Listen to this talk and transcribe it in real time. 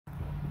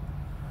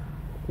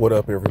What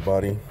up,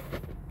 everybody?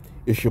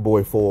 It's your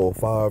boy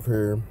 405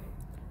 here.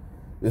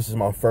 This is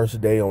my first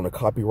day on the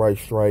copyright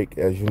strike.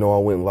 As you know, I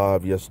went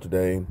live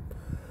yesterday.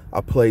 I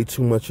played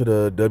too much of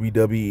the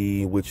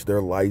WWE, which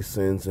they're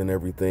licensed and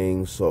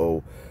everything,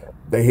 so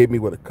they hit me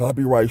with a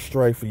copyright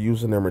strike for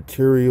using their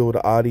material,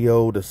 the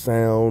audio, the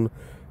sound,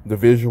 the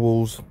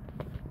visuals.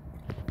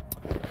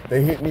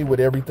 They hit me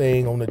with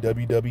everything on the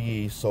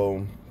WWE,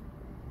 so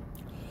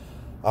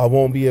I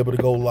won't be able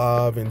to go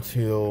live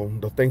until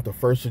I think the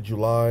 1st of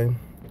July.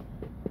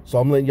 So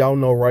I'm letting y'all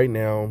know right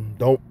now,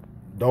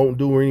 don't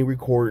do any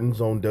recordings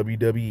on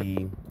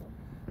WWE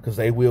because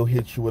they will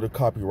hit you with a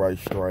copyright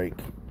strike.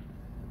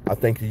 I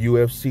think the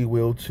UFC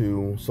will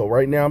too. So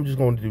right now I'm just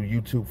going to do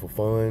YouTube for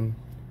fun.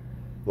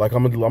 Like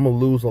I'm gonna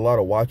lose a lot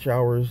of watch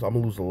hours. I'm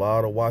gonna lose a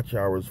lot of watch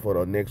hours for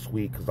the next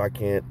week because I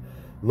can't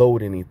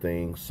load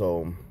anything.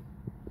 So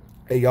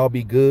hey, y'all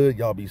be good.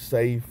 Y'all be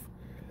safe.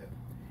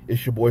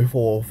 It's your boy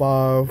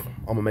 405.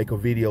 I'm gonna make a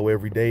video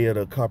every day of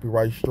the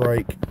copyright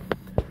strike.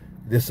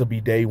 This will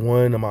be day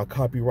one of my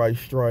copyright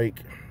strike.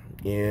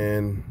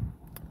 And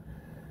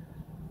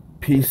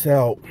peace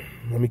out.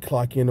 Let me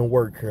clock in and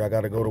work here. I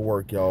gotta go to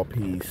work, y'all.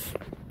 Peace.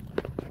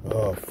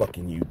 Oh,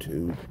 fucking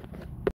YouTube.